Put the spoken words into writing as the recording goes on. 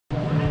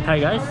Hi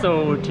guys,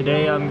 so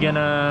today I'm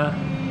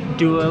gonna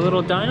do a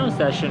little dyno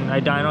session. I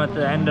dyno at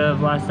the end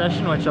of last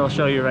session, which I'll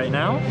show you right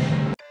now.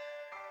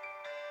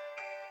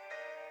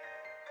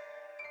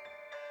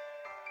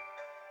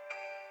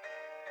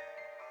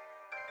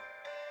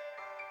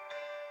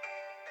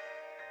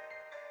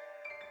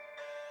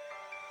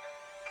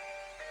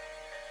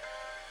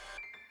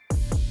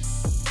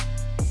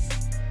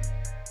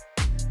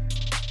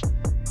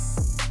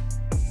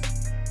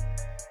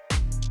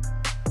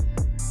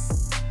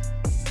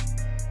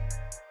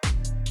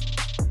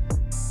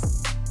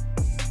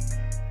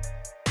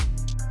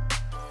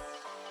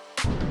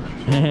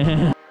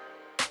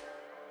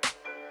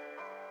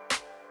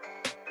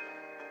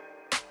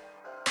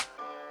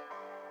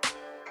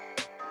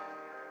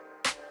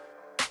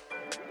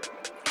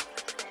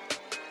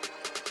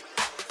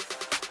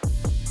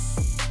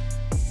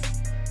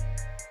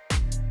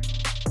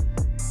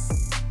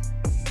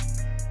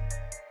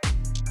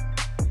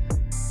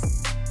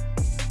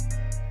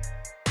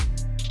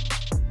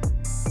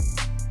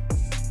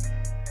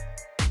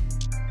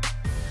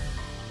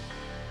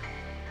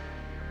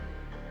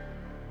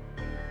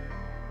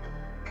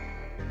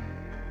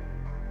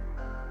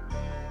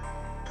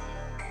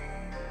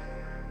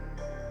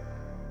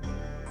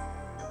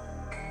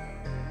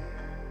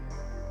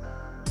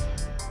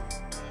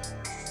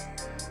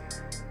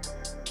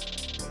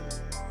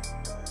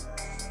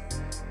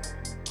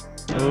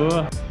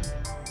 Ooh.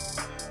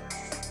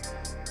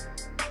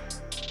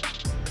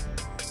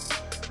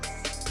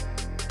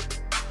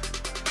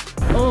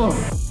 Oh.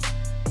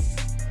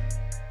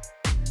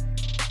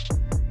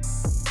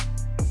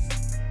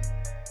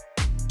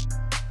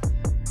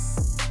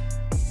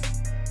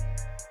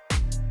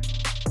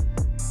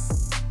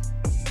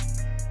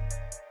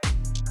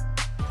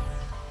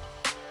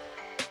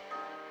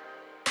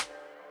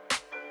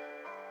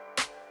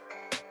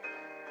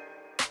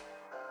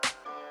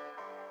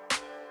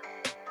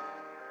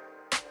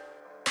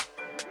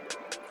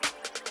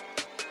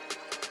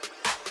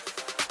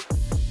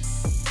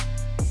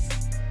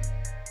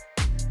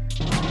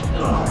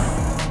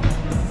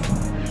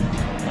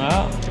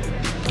 Well,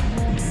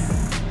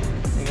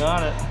 you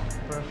got it.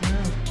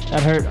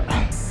 That hurt.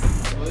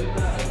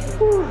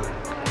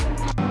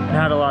 I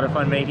had a lot of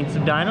fun making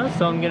some dynos,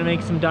 so I'm gonna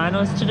make some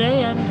dynos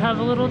today and have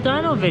a little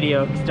dyno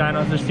video, because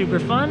dynos are super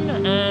fun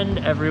and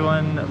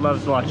everyone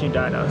loves watching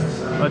dynos.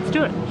 Let's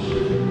do it.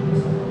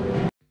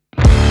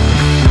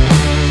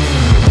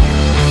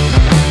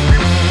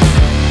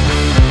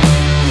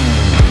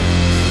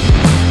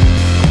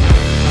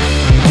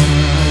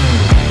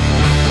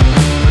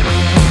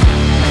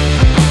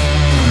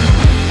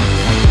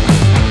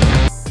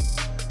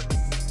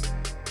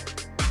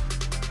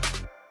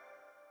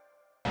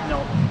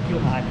 Too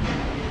high.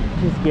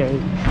 Too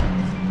scary.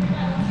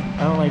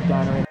 I don't like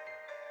dyno.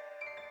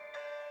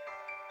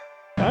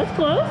 That was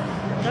close.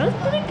 That was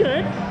pretty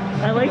good.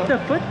 I like the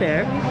foot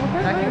there.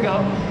 That can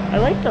go. I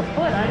like the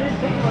foot. I didn't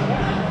think about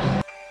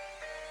that.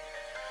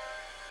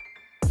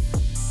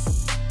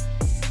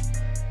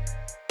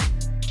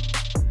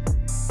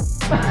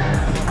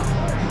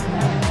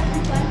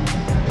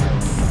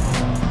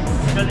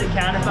 Does it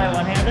count if I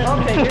one-handed?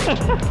 I'll take it.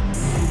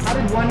 How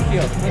did one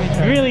feel?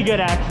 Really good,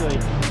 actually.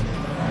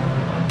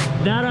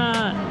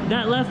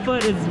 That left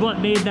foot is what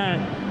made that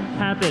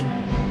happen.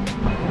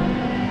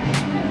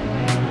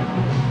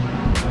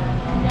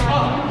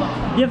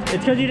 Yep, it's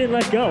because you didn't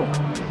let go.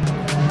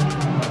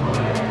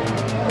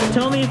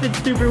 Tell me if it's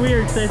super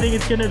weird, because I think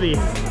it's gonna be.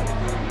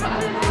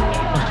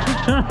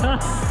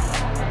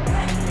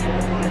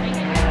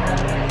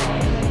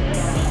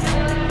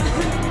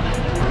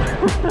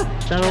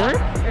 That'll work?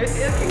 It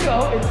can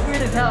go. It's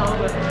weird as hell,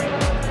 but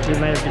We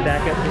might have to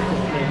back up just a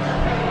smidge.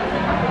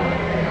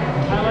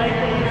 I like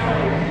that you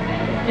started.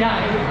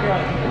 yeah, it was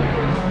good.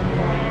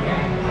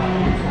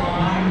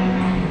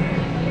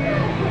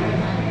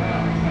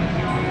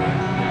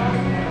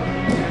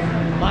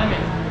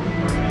 Lyman.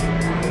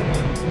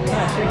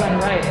 Yeah, should've got it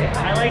right.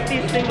 I like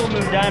these single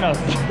move dynos.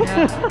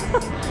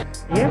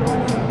 Here,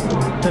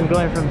 so I'm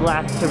going from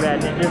black to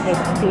red, and it just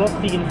looks cool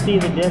so you can see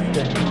the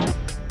distance.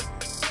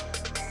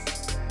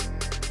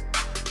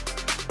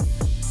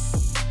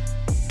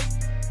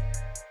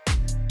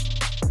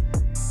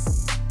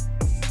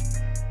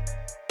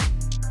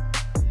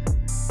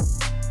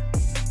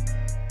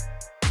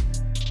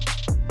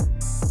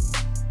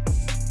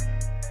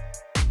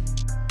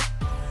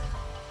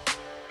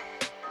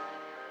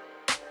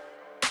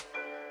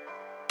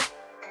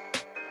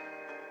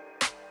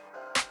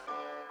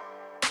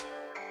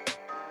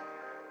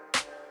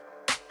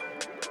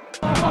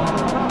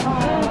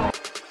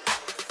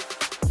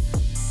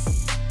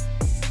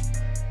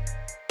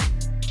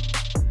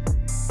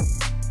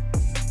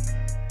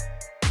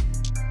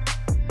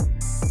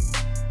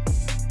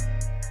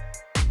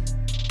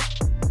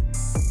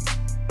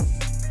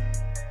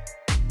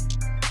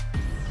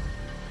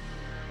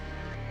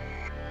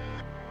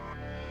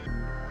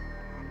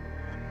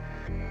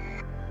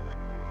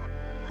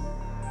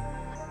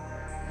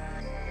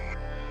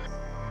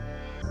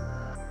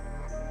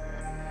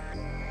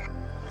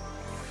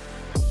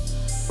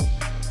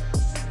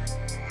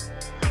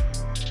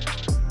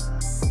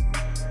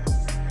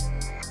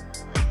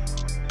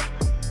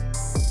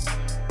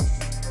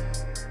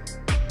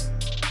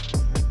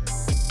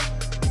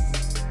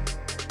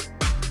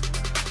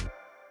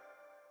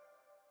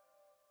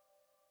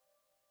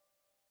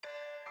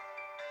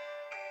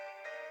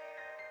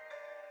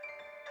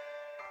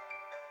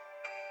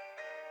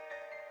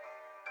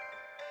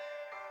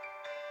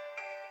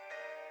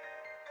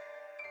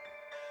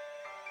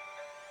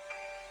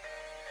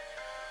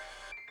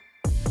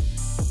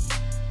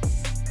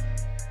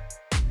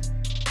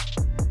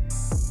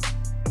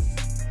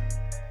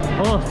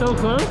 Oh, so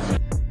close.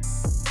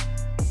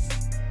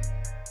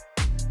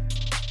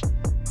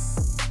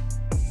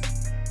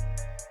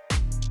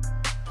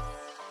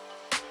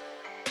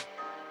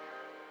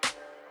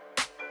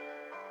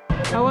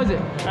 How was it?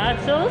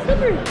 It's so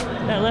slippery.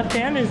 That left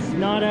hand is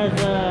not as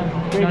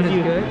great Not as as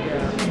you. good?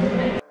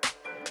 Yeah.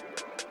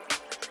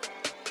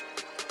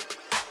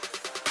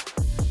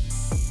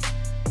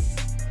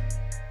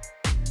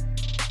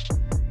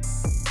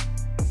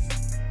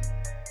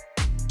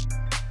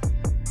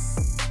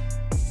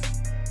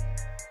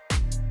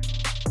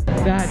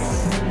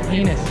 That's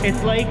heinous.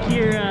 It's like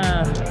your,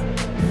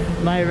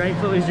 my right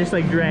foot was just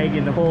like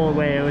dragging the whole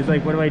way. It was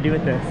like, what do I do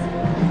with this?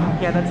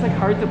 Yeah, that's like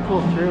hard to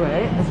pull through,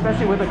 eh?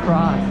 Especially with a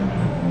cross.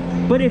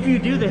 But if you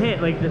do the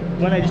hit, like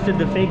when I just did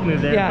the fake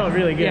move there, Yeah. it felt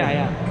really good. Yeah,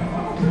 yeah.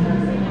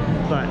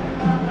 But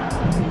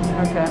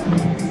Okay.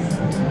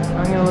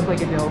 I'm gonna look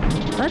like a dope.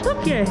 that's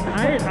okay.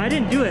 I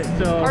didn't do it,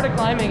 so. Part of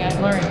climbing,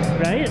 I'm learning.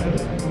 Right?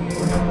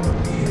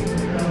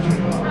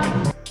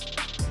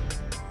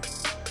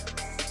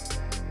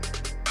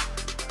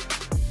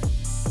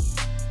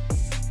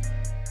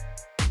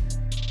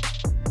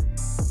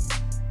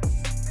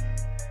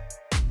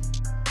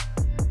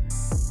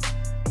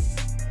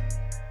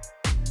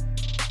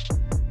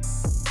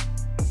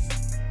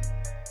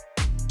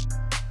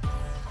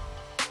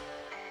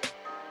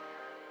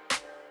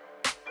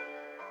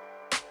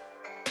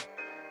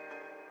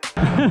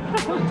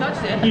 Oh,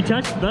 touched it. You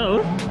touched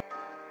both. Is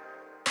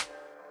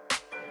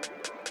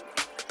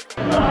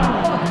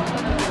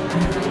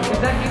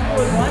that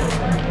equal as one?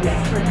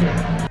 Yeah, for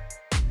sure.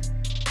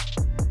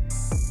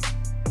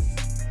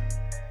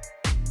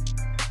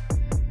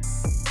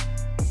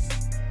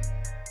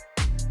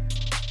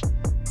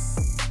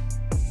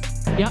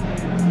 Yep.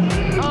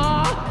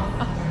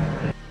 Oh!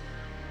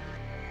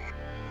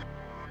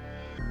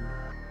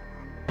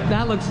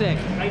 That looks sick.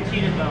 I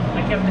cheated though.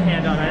 I kept the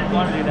hand on. I didn't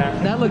want to do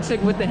that. That looks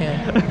sick with the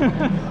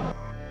hand.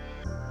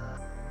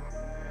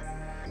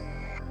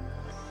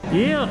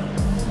 Yeah.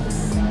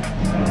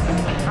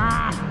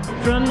 Ah!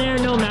 From there,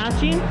 no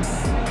matching.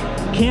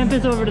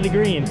 Campus over to the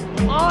green.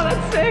 Oh,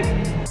 that's sick!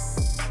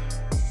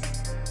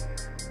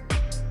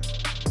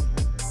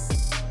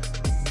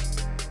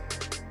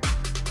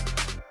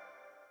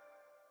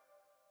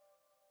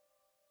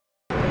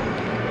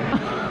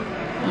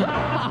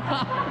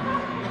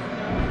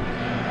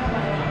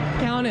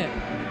 Count it.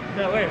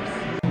 That works.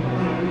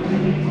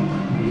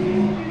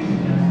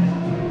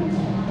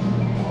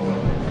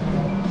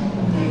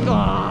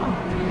 Ah.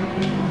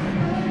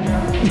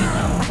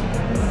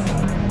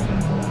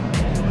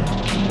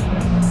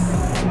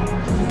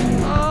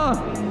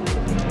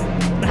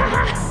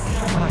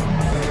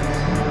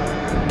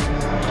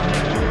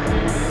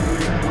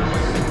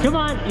 Come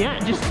on, yeah,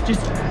 just.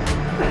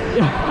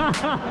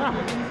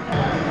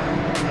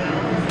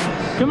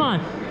 Come on,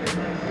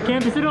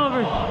 campus it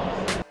over.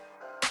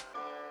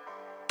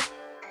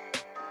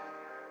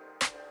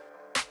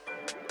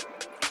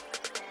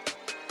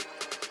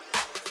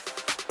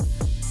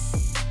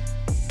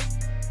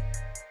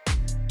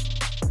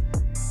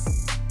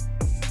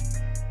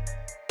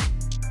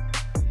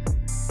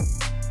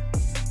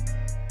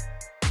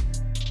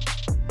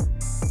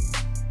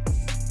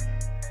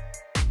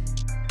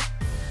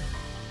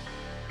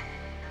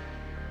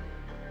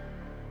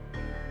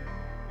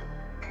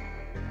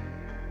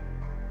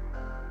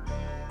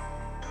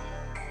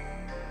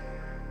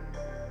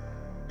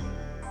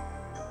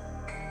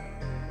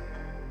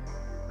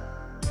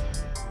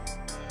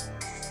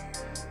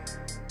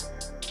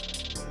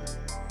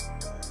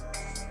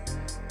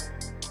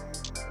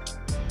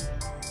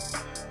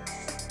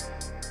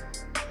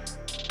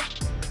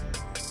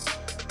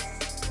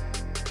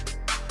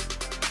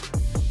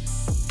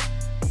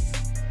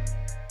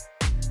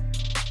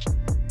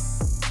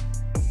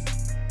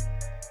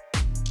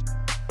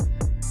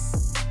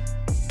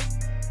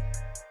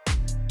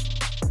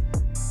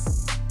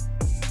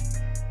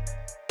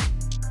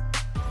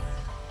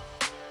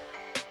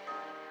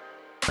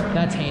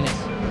 That's heinous.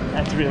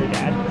 That's really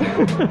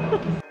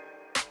bad.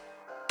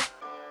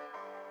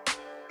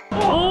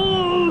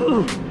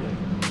 Oh!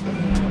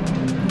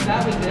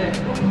 That was it.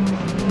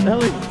 That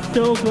was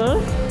so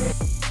close.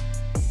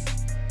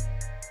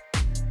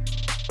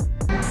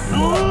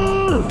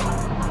 Oh!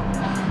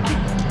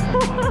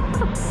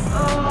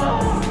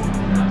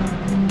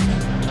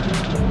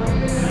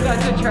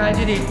 That's a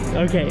tragedy.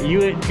 Okay,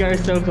 you are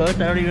so close.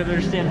 I don't even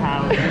understand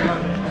how.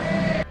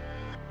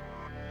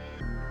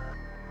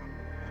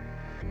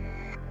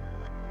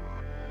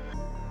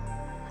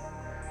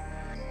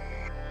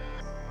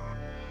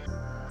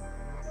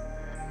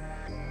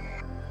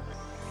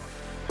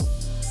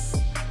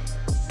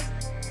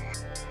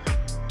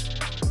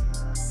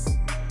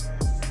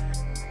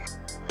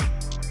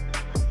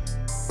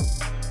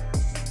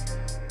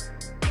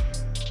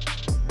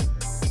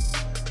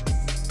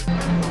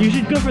 You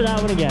should go for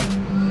that one again.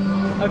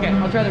 Okay,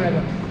 I'll try the red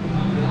one.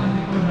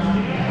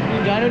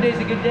 Dyno day's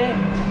a good day.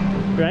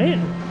 Right?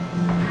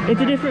 It's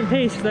a different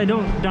pace because I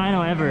don't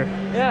dyno ever.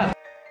 Yeah.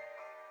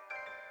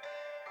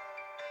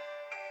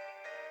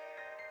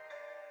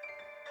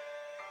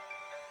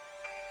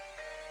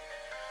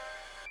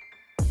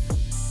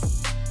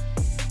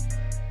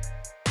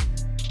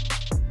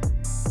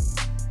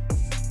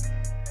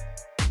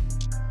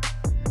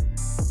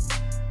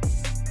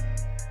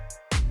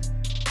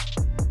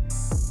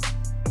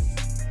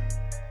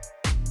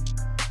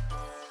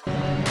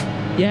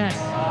 Yes.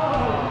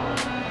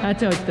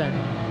 That's how it's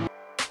done.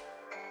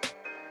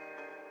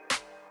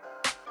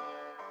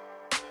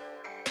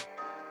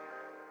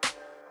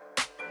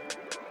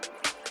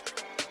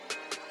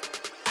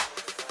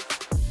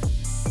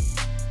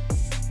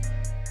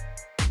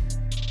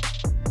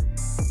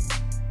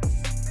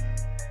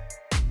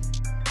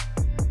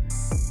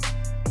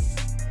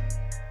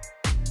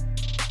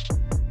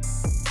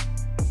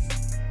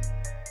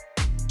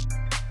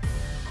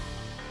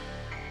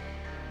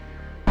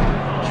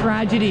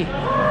 Tragedy.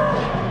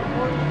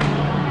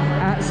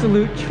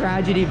 Absolute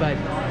tragedy, bud.